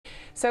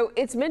So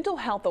it's Mental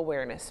Health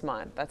Awareness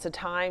Month. That's a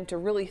time to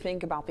really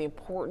think about the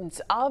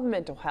importance of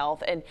mental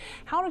health and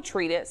how to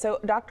treat it. So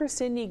Dr.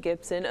 Cindy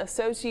Gibson,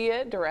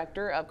 Associate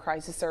Director of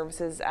Crisis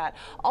Services at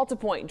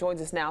AltaPointe,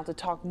 joins us now to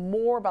talk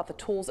more about the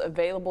tools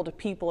available to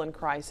people in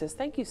crisis.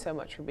 Thank you so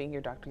much for being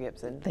here, Dr.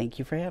 Gibson. Thank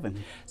you for having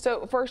me.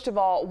 So first of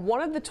all, one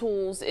of the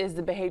tools is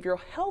the Behavioral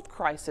Health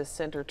Crisis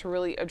Center to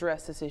really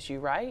address this issue,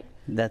 right?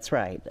 That's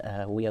right.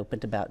 We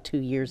opened about 2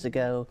 years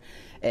ago,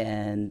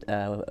 and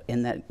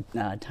in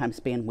that time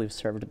span, we've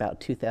served about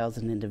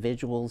 2,000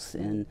 individuals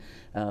in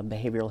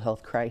behavioral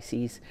health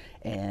crises.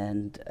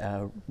 And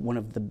one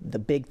of the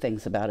big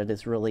things about it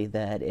is really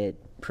that it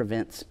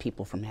prevents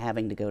people from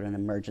having to go to an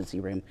emergency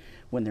room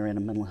when they're in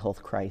a mental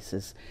health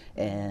crisis,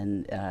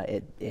 and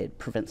it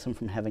prevents them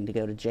from having to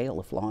go to jail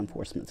if law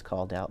enforcement's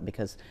called out,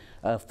 because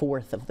a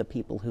fourth of the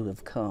people who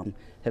have come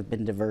have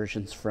been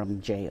diversions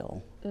from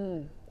jail.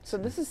 So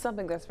this is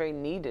something that's very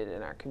needed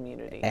in our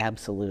community.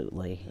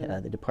 Absolutely.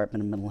 The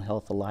Department of Mental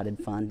Health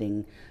allotted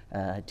funding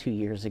 2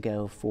 years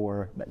ago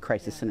for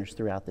crisis centers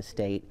throughout the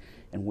state,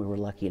 and we were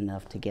lucky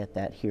enough to get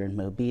that here in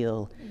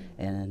Mobile.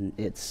 And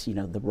it's, you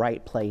know, the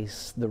right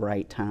place, the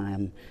right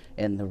time,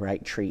 and the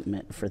right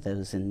treatment for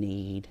those in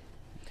need.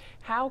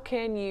 How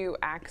can you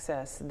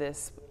access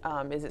this?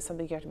 Is it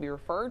something you have to be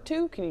referred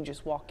to? Can you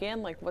just walk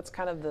in? Like, what's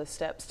kind of the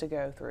steps to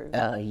go through?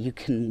 You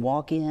can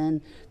walk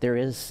in. There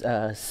is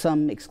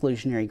some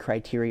exclusionary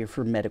criteria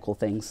for medical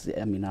things.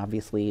 I mean,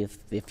 obviously,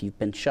 if you've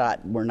been shot,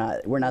 we're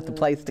not the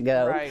place to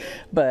go. Right.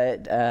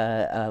 But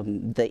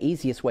the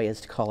easiest way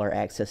is to call our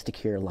Access to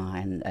Care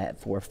line at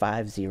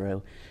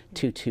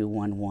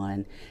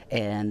 450-2211,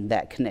 and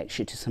that connects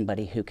you to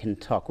somebody who can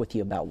talk with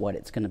you about what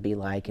it's going to be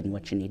like and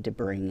what you need to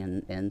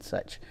bring and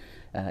such.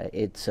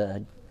 It's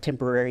a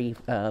temporary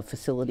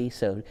facility,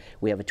 so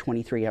we have a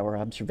 23-hour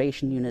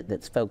observation unit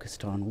that's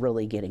focused on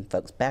really getting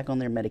folks back on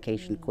their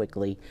medication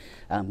quickly,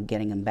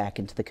 getting them back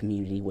into the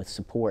community with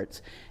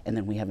supports, and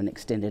then we have an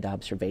extended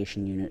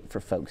observation unit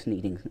for folks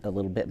needing a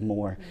little bit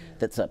more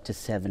that's up to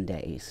 7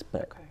 days,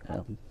 but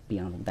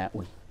beyond that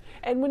we.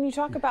 And when you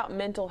talk about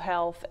mental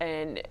health,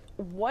 and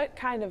what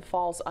kind of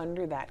falls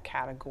under that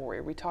category?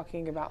 Are we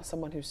talking about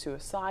someone who's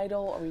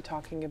suicidal? Are we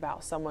talking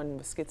about someone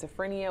with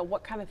schizophrenia?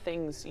 What kind of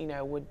things, you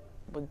know, would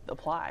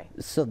apply?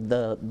 So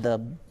the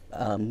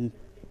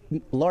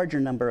larger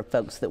number of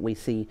folks that we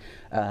see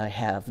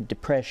have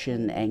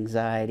depression,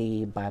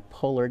 anxiety,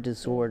 bipolar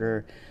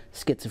disorder,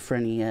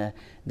 schizophrenia.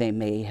 They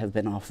may have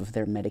been off of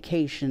their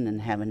medication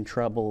and having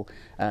trouble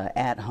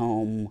at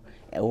home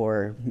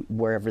or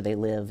wherever they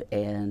live,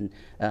 and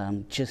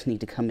just need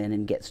to come in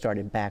and get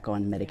started back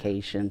on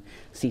medication,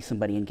 see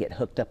somebody and get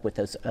hooked up with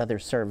those other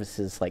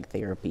services like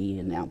therapy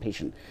and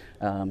outpatient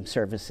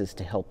services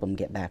to help them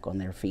get back on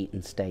their feet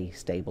and stay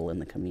stable in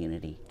the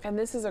community. And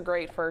this is a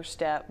great first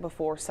step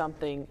before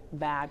something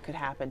bad could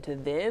happen to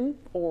them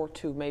or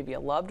to maybe a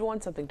loved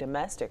one, something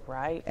domestic,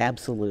 right?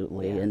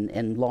 Absolutely.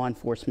 And law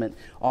enforcement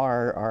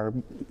are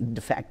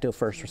de facto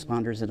first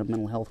responders in a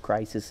mental health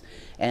crisis,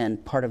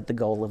 and part of the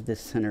goal of this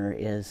center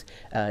is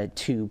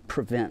to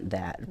prevent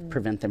that,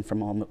 prevent them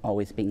from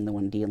always being the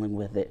one dealing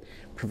with it,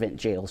 prevent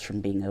jails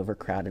from being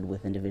overcrowded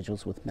with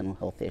individuals with mental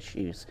health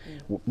issues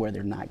where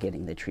they're not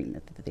getting the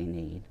treatment that they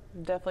need.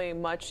 Definitely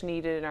much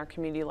needed in our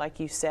community, like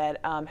you said.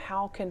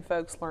 How can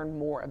folks learn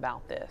more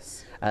about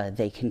this?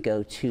 They can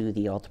go to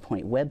the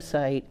AltaPointe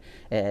website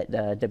at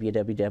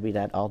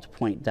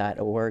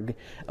www.altapointe.org,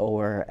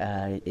 or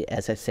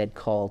as I said,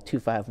 call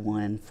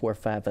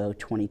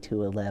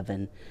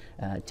 251-450-2211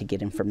 to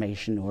get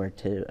information or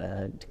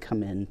to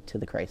come in to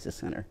the crisis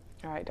center.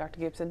 All right, Dr.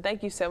 Gibson,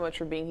 thank you so much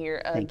for being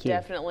here. Thank you.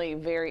 Definitely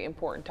very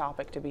important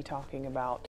topic to be talking about.